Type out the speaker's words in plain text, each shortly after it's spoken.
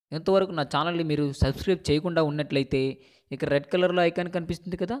ఇంతవరకు నా ఛానల్ని మీరు సబ్స్క్రైబ్ చేయకుండా ఉన్నట్లయితే ఇక్కడ రెడ్ కలర్లో ఐకాన్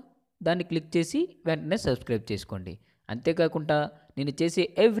కనిపిస్తుంది కదా, దాన్ని క్లిక్ చేసి వెంటనే సబ్స్క్రైబ్ చేసుకోండి. అంతేకాకుండా నేను చేసే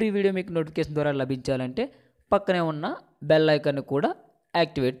ఎవ్రీ వీడియో మీకు నోటిఫికేషన్ ద్వారా లభించాలంటే పక్కనే ఉన్న బెల్ ఐకాన్ని కూడా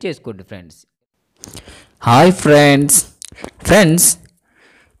యాక్టివేట్ చేసుకోండి ఫ్రెండ్స్. హాయ్ ఫ్రెండ్స్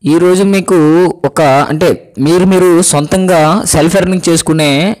ఈరోజు మీకు మీరు సొంతంగా సెల్ఫ్ ఎర్నింగ్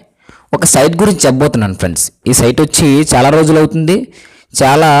చేసుకునే ఒక సైట్ గురించి చెప్పబోతున్నాను ఫ్రెండ్స్. ఈ సైట్ వచ్చి చాలా రోజులు అవుతుంది,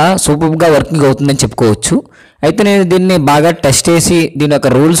 చాలా సూపర్గా వర్కింగ్ అవుతుందని చెప్పుకోవచ్చు. అయితే నేను దీన్ని బాగా టెస్ట్ చేసి దీని యొక్క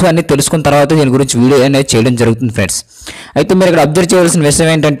రూల్స్ అన్నీ తెలుసుకున్న తర్వాత దీని గురించి వీడియో అనేది చేయడం జరుగుతుంది ఫ్రెండ్స్. అయితే మీరు ఇక్కడ అబ్జర్వ్ చేయవలసిన విషయం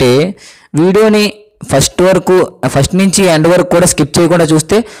ఏంటంటే, వీడియోని ఫస్ట్ నుంచి ఎండ్ వరకు కూడా స్కిప్ చేయకుండా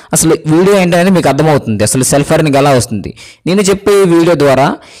చూస్తే అసలు వీడియో ఏంటనేది మీకు అర్థమవుతుంది, అసలు సెల్ఫ్ ఎర్నింగ్ ఎలా వస్తుంది. నేను చెప్పే వీడియో ద్వారా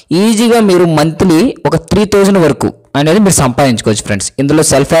ఈజీగా మీరు మంత్లీ ఒక 3000 వరకు అనేది మీరు సంపాదించుకోవచ్చు ఫ్రెండ్స్. ఇందులో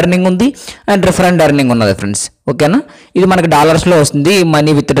సెల్ఫ్ ఎర్నింగ్ ఉంది అండ్ రిఫరెండ్ ఎర్నింగ్ ఉన్నది ఫ్రెండ్స్. ఓకేనా, ఇది మనకి డాలర్స్లో వస్తుంది.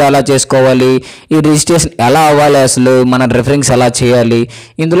 మనీ విత్డ్రా ఎలా చేసుకోవాలి, ఈ రిజిస్ట్రేషన్ ఎలా అవ్వాలి, అసలు మన రిఫరింగ్స్ ఎలా చేయాలి,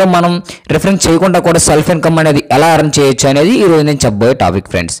 ఇందులో మనం రిఫరింగ్ చేయకుండా కూడా సెల్ఫ్ ఇన్కమ్ అనేది ఎలా ఎర్న్ చేయొచ్చు అనేది ఈరోజు నేను చెప్పబోయే టాపిక్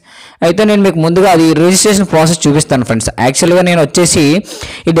ఫ్రెండ్స్. అయితే నేను మీకు ముందుగా అది రిజిస్ట్రేషన్ ప్రాసెస్ చూపిస్తాను ఫ్రెండ్స్. యాక్చువల్గా నేను వచ్చేసి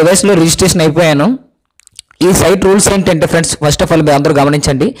ఈ డివైస్లో రిజిస్ట్రేషన్ అయిపోయాను. ఈ సైట్ రూల్స్ ఏంటంటే ఫ్రెండ్స్, ఫస్ట్ ఆఫ్ ఆల్ మీరు అందరూ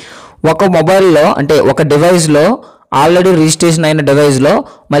గమనించండి. ఒక మొబైల్లో ఒక డివైస్లో ఆల్రెడీ రిజిస్ట్రేషన్ అయిన డివైస్లో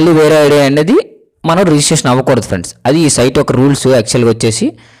మళ్ళీ వేరే ఐడియా అనేది మనం రిజిస్ట్రేషన్ అవ్వకూడదు ఫ్రెండ్స్. అది ఈ సైట్ యొక్క రూల్స్. యాక్చువల్గా వచ్చేసి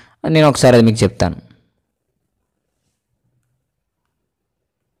నేను ఒకసారి అది మీకు చెప్తాను.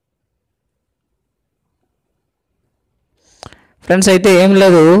 ఫ్రెండ్స్ అయితే ఏం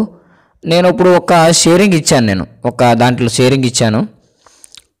లేదు, నేను ఇప్పుడు ఒక షేరింగ్ ఇచ్చాను, దాంట్లో షేరింగ్ ఇచ్చాను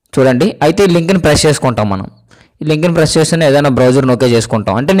చూడండి. అయితే ఈ లింక్ని ప్రెస్ చేసుకుంటాం మనం. ఈ లింక్ని ప్రెస్ చేస్తేనే ఏదైనా బ్రౌజర్ని ఓకే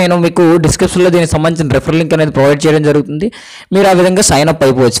చేసుకుంటాం. అంటే నేను మీకు డిస్క్రిప్షన్లో దీనికి సంబంధించిన రెఫరల్ లింక్ అనేది ప్రొవైడ్ చేయడం జరుగుతుంది. మీరు ఆ విధంగా సైన్ అప్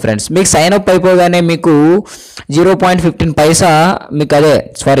అయిపోవచ్చు ఫ్రెండ్స్. మీకు సైన్ అప్ అయిపోగానే మీకు 0.15 పైసా మీకు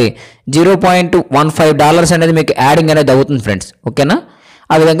 $0.15 అనేది మీకు యాడింగ్ అనేది అవుతుంది ఫ్రెండ్స్. ఓకేనా,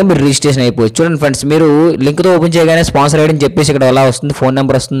 ఆ విధంగా మీరు రిజిస్ట్రేషన్ అయిపోవచ్చు. చూడండి ఫ్రెండ్స్, మీరు లింక్తో ఓపెన్ చేయగానే స్పాన్సర్ ఐడి అని చెప్పేసి ఇక్కడ ఎలా వస్తుంది, ఫోన్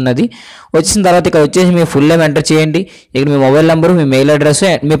నెంబర్ వస్తుంది. అది వచ్చిన తర్వాత ఇక్కడ వచ్చేసి మీ ఫుల్ నేమ్ ఎంటర్ చేయండి. ఇక్కడ మీ mobile number, me mail address,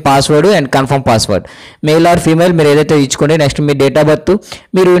 me password and confirm password, male or female మీరు ఏదైతే ఇచ్చుకోండి. Next me date of birth,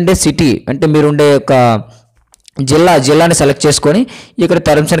 మీరు ఉండే సిటీ అంటే మీరు ఉండే యొక్క జిల్లాని సెలెక్ట్ చేసుకొని ఇక్కడ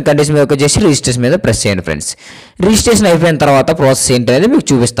టర్మ్స్ అండ్ కండిషన్ మీద చేసి రిజిస్ట్రేషన్ మీద ప్రెస్ చేయండి ఫ్రెండ్స్. రిజిస్ట్రేషన్ అయిపోయిన తర్వాత ప్రాసెస్ ఏంటి అనేది మీకు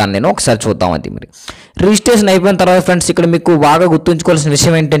చూపిస్తాను నేను, ఒకసారి చూద్దాం. అది మరి రిజిస్ట్రేషన్ అయిపోయిన తర్వాత ఫ్రెండ్స్, ఇక్కడ మీకు బాగా గుర్తుంచుకోవాల్సిన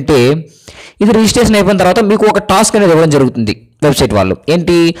విషయం ఏంటంటే, ఇది రిజిస్ట్రేషన్ అయిపోయిన తర్వాత మీకు ఒక టాస్క్ అనేది ఇవ్వడం జరుగుతుంది వెబ్సైట్ వాళ్ళు.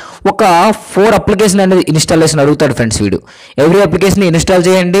 ఏంటి, ఒక 4 అప్లికేషన్ అనేది ఇన్స్టాలేషన్ అడుగుతాడు ఫ్రెండ్స్ వీడు. ఎవ్రీ అప్లికేషన్ ఇన్స్టాల్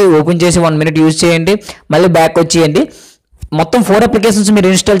చేయండి, ఓపెన్ చేసి 1 minute యూజ్ చేయండి, మళ్ళీ బ్యాక్ వచ్చేయండి. మొత్తం 4 అప్లికేషన్స్ మీరు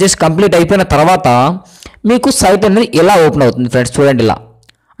ఇన్స్టాల్ చేసి కంప్లీట్ అయిపోయిన తర్వాత మీకు సైట్ అనేది ఇలా ఓపెన్ అవుతుంది ఫ్రెండ్స్. చూడండి, ఇలా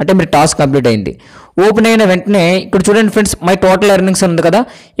అంటే మీరు టాస్క్ కంప్లీట్ అయింది. ఓపెన్ అయిన వెంటనే ఇక్కడ చూడండి ఫ్రెండ్స్, మై టోటల్ ఎర్నింగ్స్ ఉంది కదా,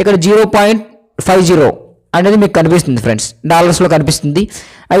 ఇక్కడ 0.50 అనేది మీకు కనిపిస్తుంది ఫ్రెండ్స్, డాలర్స్లో కనిపిస్తుంది.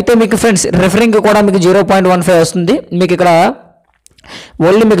 అయితే మీకు ఫ్రెండ్స్ రిఫరింగ్ కూడా మీకు 0.15 వస్తుంది. మీకు ఇక్కడ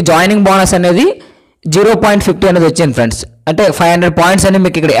ఓన్లీ మీకు జాయినింగ్ బోనస్ అనేది 0.50 అనేది వచ్చింది ఫ్రెండ్స్. అంటే 500 పాయింట్స్ అనేది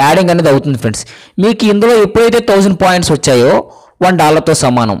మీకు ఇక్కడ యాడింగ్ అనేది అవుతుంది ఫ్రెండ్స్. మీకు ఇందులో ఎప్పుడైతే 1000 పాయింట్స్ వచ్చాయో $1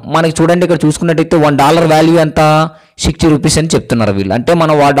 సమానం. మనకి చూడండి, ఇక్కడ చూసుకున్నట్టయితే $1 వాల్యూ ఎంత, 60 రూపీస్ అని చెప్తున్నారు వీళ్ళు. అంటే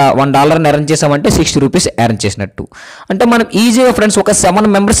మనం $1 ఎర్న్ చేసామంటే 60 రూపీస్ ఎర్న్ చేసినట్టు. అంటే మనం ఈజీగా ఫ్రెండ్స్ ఒక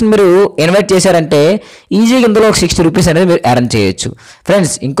 7 మెంబర్స్ని మీరు ఇన్వైట్ చేశారంటే ఈజీగా ఇందులో ఒక 60 రూపీస్ అనేది మీరు ఎర్న్ చేయొచ్చు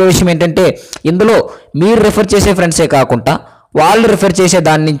ఫ్రెండ్స్. ఇంకో విషయం ఏంటంటే, ఇందులో మీరు రిఫర్ చేసే ఫ్రెండ్సే కాకుండా వాళ్ళు రిఫర్ చేసే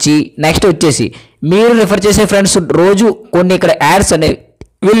దాని నుంచి నెక్స్ట్ వచ్చేసి మీరు రిఫర్ చేసే ఫ్రెండ్స్ రోజు కొన్ని ఇక్కడ యాడ్స్ అనేవి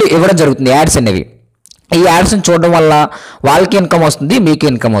వీళ్ళు ఇవ్వడం జరుగుతుంది. యాడ్స్ అనేవి, ఈ యాడ్స్ని చూడడం వల్ల వాళ్ళకి ఇన్కమ్ వస్తుంది, మీకు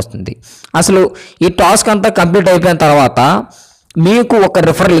ఇన్కమ్ వస్తుంది. అసలు ఈ టాస్క్ అంతా కంప్లీట్ అయిపోయిన తర్వాత మీకు ఒక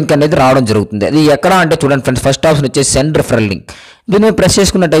రిఫరల్ లింక్ అనేది రావడం జరుగుతుంది. అది ఎక్కడ అంటే చూడండి ఫ్రెండ్స్, ఫస్ట్ ఆప్షన్ వచ్చేసి సెండ్ రిఫరల్ లింక్. దీన్ని ప్రెస్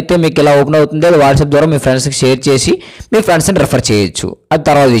చేసుకున్నట్టయితే మీకు ఇలా ఓపెన్ అవుతుంది. అది వాట్సాప్ ద్వారా మీ ఫ్రెండ్స్కి షేర్ చేసి మీ ఫ్రెండ్స్ని రిఫర్ చేయొచ్చు. అది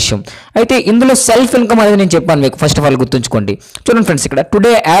తర్వాత విషయం. అయితే ఇందులో సెల్ఫ్ ఇన్కమ్ అనేది నేను చెప్పాను మీకు, ఫస్ట్ ఆఫ్ ఆల్ గుర్తుంచుకోండి. చూడండి ఫ్రెండ్స్, ఇక్కడ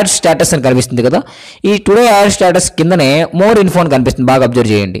టుడే యాడ్ స్టేటస్ అని కనిపిస్తుంది కదా, ఈ టుడే యాడ్ స్టేటస్ కిందనే మోర్ ఇన్ఫో అని కనిపిస్తుంది, బాగా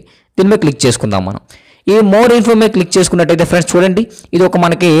అబ్జర్వ్ చేయండి. దీని మీద క్లిక్ చేసుకుందాం మనం. ఈ మోర్ ఇన్ఫో మీద క్లిక్ చేసుకున్నట్టయితే ఫ్రెండ్స్ చూడండి, ఇది ఒక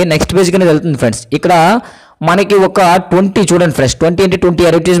మనకి నెక్స్ట్ పేజ్కి అనేది వెళ్తుంది ఫ్రెండ్స్. ఇక్కడ మనకి ఒక 20 చూడండి ఫ్రెండ్స్, 20 అంటే 20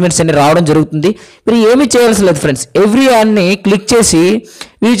 అడ్వర్టైజ్మెంట్స్ అన్ని రావడం జరుగుతుంది. మీరు ఏమీ చేయాల్సి లేదు ఫ్రెండ్స్, ఎవ్రీ యాడ్ని క్లిక్ చేసి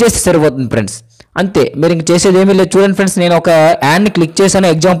వ్యూ చేస్తే సరిపోతుంది ఫ్రెండ్స్, అంతే. మీరు ఇంక చేసేది ఏమీ లేదు. చూడండి ఫ్రెండ్స్, నేను ఒక యాడ్ని క్లిక్ చేశాను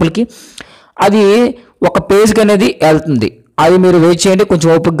ఎగ్జాంపుల్కి, అది ఒక పేజ్కి అనేది వెళ్తుంది. అది మీరు వెయిట్ చేయండి కొంచెం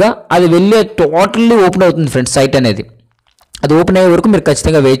ఓపికగా, అది వెళ్ళే టోటల్లీ ఓపెన్ అవుతుంది ఫ్రెండ్స్ సైట్ అనేది. అది ఓపెన్ అయ్యే వరకు మీరు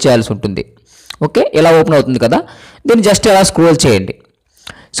ఖచ్చితంగా వెయిట్ చేయాల్సి ఉంటుంది. ఓకే, ఇలా ఓపెన్ అవుతుంది కదా, దీన్ని జస్ట్ ఇలా స్క్రోల్ చేయండి.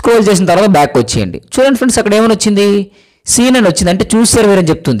 స్క్రోల్ చేసిన తర్వాత బ్యాక్ వచ్చేయండి. చూడండి ఫ్రెండ్స్, అక్కడ ఏమని వచ్చింది, సీన్ అని వచ్చింది, అంటే చూస్ సర్వేర్ అని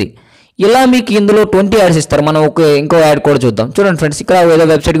చెప్తుంది. ఇలా మీకు ఇందులో 20 యాడ్స్ ఇస్తారు. మనం ఇంకో యాడ్ కూడా చూద్దాం. చూడండి ఫ్రెండ్స్, ఇక్కడ ఏదో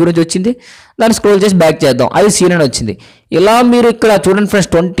వెబ్సైట్ గురించి వచ్చింది, దాన్ని స్క్రోల్ చేసి బ్యాక్ చేద్దాం, అది సీన్ అని వచ్చింది. ఇలా మీరు ఇక్కడ చూడండి ఫ్రెండ్స్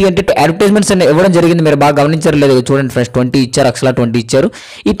 20 అంటే అడ్వర్టైజ్మెంట్స్ అని ఇవ్వడం జరిగింది. మీరు బాగా గమనించారు లేదు? చూడండి ఫ్రెండ్స్ 20 ఇచ్చారు, అసలు 20 ఇచ్చారు.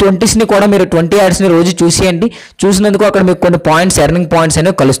 ఈ 20స్ని కూడా మీరు 20 యాడ్స్ని రోజు చూసేయండి. చూసినందుకు అక్కడ మీకు కొన్ని పాయింట్స్, ఎర్నింగ్ పాయింట్స్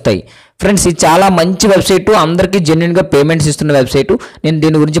అనేవి కలుస్తాయి ఫ్రెండ్స్. ఇది చాలా మంచి వెబ్సైట్, అందరికీ జెన్యున్గా పేమెంట్స్ ఇస్తున్న వెబ్సైట్. నేను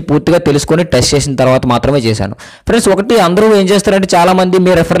దీని గురించి పూర్తిగా తెలుసుకొని టెస్ట్ చేసిన తర్వాత మాత్రమే చేశాను ఫ్రెండ్స్. ఒకటి, అందరూ ఏం చేస్తారంటే చాలా మంది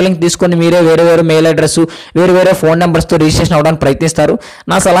మీ రెఫరల్ లింక్ తీసుకొని మీరే వేరే వేరే మెయిల్ అడ్రస్, వేరే వేరే ఫోన్ నెంబర్స్తో రిజిస్ట్రేషన్ అవ్వడానికి ప్రయత్నిస్తారు.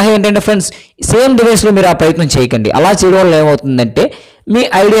 నా సలహా ఏంటంటే ఫ్రెండ్స్, సేమ్ డివైస్లో మీరు ఆ ప్రయత్నం చేయకండి. అలా చేయడం వల్ల ఏమవుతుందంటే మీ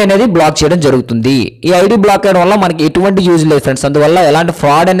ఐడి అనేది బ్లాక్ చేయడం జరుగుతుంది. ఈ ఐడి బ్లాక్ చేయడం వల్ల మనకి ఎటువంటి యూజ్ లేదు ఫ్రెండ్స్. అందువల్ల ఎలాంటి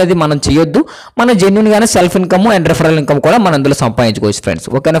ఫ్రాడ్ అనేది మనం చేయొద్దు. మనం జెన్యున్గానే self income and referral income కూడా మనం అందులో సంపాదించుకోవచ్చు ఫ్రెండ్స్.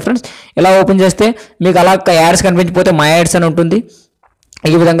 ఓకేనా ఫ్రెండ్స్? ఇలా ఓపెన్ చేస్తే మీకు అలా యాడ్స్ కనిపించిపోతే మై యాడ్స్ అని ఉంటుంది.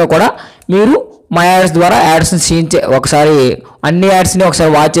 ఈ విధంగా కూడా మీరు మై యాడ్స్ ద్వారా యాడ్స్ని ఒకసారి అన్ని యాడ్స్ని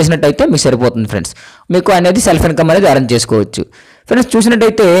ఒకసారి వాచ్ చేసినట్టయితే మీకు సరిపోతుంది ఫ్రెండ్స్. మీకు అనేది సెల్ఫ్ ఇన్కమ్ అనేది అరేంజ్ చేసుకోవచ్చు ఫ్రెండ్స్.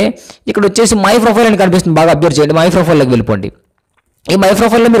 చూసినట్టయితే ఇక్కడ వచ్చేసి మై ప్రొఫైల్ అని కనిపిస్తుంది, బాగా అబ్జర్వ్ చేయండి. మై ప్రొఫైల్లోకి వెళ్ళిపోండి. ఈ మై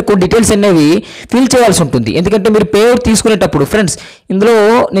ప్రొఫైల్లో మీరు కొన్ని డీటెయిల్స్ అనేవి ఫిల్ చేయాల్సి ఉంటుంది. ఎందుకంటే మీరు పేఅవుట్ తీసుకునేటప్పుడు ఫ్రెండ్స్, ఇందులో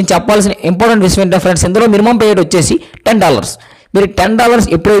నేను చెప్పాల్సిన ఇంపార్టెంట్ విషయం ఏంటంటే ఫ్రెండ్స్, ఇందులో మినిమం పేఅవుట్ వచ్చేసి $10. మీరు $10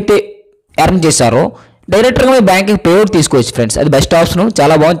 ఎప్పుడైతే ఎర్న్ చేశారో డైరెక్ట్గా మీ బ్యాంక్కి పేఅవుట్ తీసుకోవచ్చు ఫ్రెండ్స్. అది బెస్ట్ ఆప్షన్,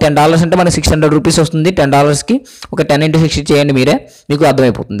 చాలా బాగుంది. $10 అంటే మనకి $600 వస్తుంది. $10కి ఒక 10 × 6 చేయండి, మీరే మీకు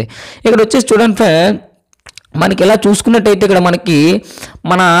అర్థమైపోతుంది. ఇక్కడ వచ్చేసి చూడండి ఫ్రెండ్స్, మనకి ఇలా చూసుకున్నట్టయితే ఇక్కడ మనకి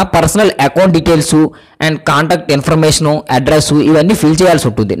మన personal account details and contact information, address ఇవన్నీ ఫిల్ చేయాల్సి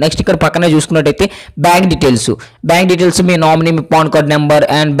ఉంటుంది. నెక్స్ట్ ఇక్కడ పక్కనే చూసుకున్నట్టయితే bank details me nominee, me pan card number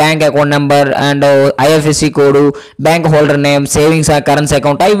and bank account number and IFSC code, bank holder name, savings currency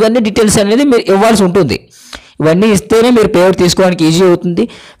account, ఇవన్నీ డీటెయిల్స్ అనేది మీరు ఇవ్వాల్సి ఉంటుంది. ఇవన్నీ ఇస్తేనే మీరు పేఅవుట్ తీసుకోవడానికి ఈజీ అవుతుంది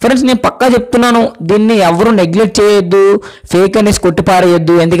ఫ్రెండ్స్. నేను పక్కా చెప్తున్నాను, దీన్ని ఎవరు నెగ్లెక్ట్ చేయొద్దు, ఫేక్ అనేసి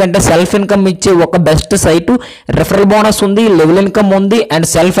కొట్టిపారేయద్దు. ఎందుకంటే సెల్ఫ్ ఇన్కమ్ ఇచ్చే ఒక బెస్ట్ సైటు. రెఫరల్ బోనస్ ఉంది, లెవెల్ ఇన్కమ్ ఉంది అండ్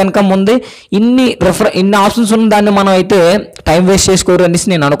సెల్ఫ్ ఇన్కమ్ ఉంది. ఇన్ని ఆప్షన్స్ ఉన్న దాన్ని మనం అయితే టైం వేస్ట్ చేసుకోరు అనేసి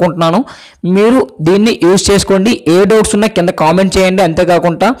నేను అనుకుంటున్నాను. మీరు దీన్ని యూజ్ చేసుకోండి. ఏ డౌట్స్ ఉన్నా కింద కామెంట్ చేయండి.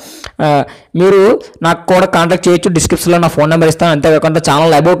 అంతేకాకుండా మీరు నాకు కూడా కాంటాక్ట్ చేయొచ్చు, డిస్క్రిప్షన్లో నా ఫోన్ నెంబర్ ఇస్తాను. అంతేకాకుండా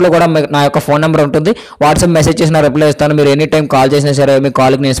ఛానల్ అబౌట్లో కూడా నా యొక్క ఫోన్ నెంబర్ ఉంటుంది. వాట్సాప్ మెసేజ్ చేసిన రిప్లై ఇస్తాను. మీరు ఎనీ టైం కాల్ చేసినా సరే మీ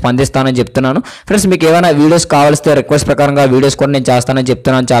కాల్కి నేను స్పందిస్తానని చెప్తున్నాను ఫ్రెండ్స్. మీకు ఏమైనా వీడియోస్ కావాల్స్తే రిక్వెస్ట్ ప్రకారంగా వీడియోస్ కూడా నేను చేస్తానని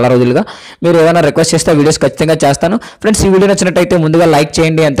చెప్తున్నాను చాలా రోజులుగా. మీరు ఏమైనా రిక్వెస్ట్ చేస్తే వీడియోస్ ఖచ్చితంగా చేస్తాను ఫ్రెండ్స్. ఈ వీడియో నచ్చినట్టయితే ముందుగా లైక్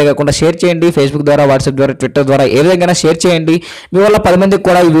చేయండి, అంతేకాకుండా షేర్ చేయండి. ఫేస్బుక్ ద్వారా, వాట్సాప్ ద్వారా, ట్విట్టర్ ద్వారా ఏ విధంగా షేర్ చేయండి. మీ వల్ల 10 మందికి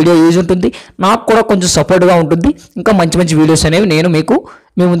కూడా ఈ వీడియో యూజ్ ఉంటుంది, నాకు కూడా కొంచెం సపోర్ట్గా ఉంటుంది. ఇంకా మంచి మంచి వీడియోస్ అనేవి నేను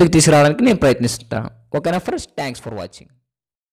మీ ముందుకు తీసుకురావడానికి నేను ప్రయత్నిస్తాను. ఓకేనా ఫ్రెండ్స్? Thanks for watching.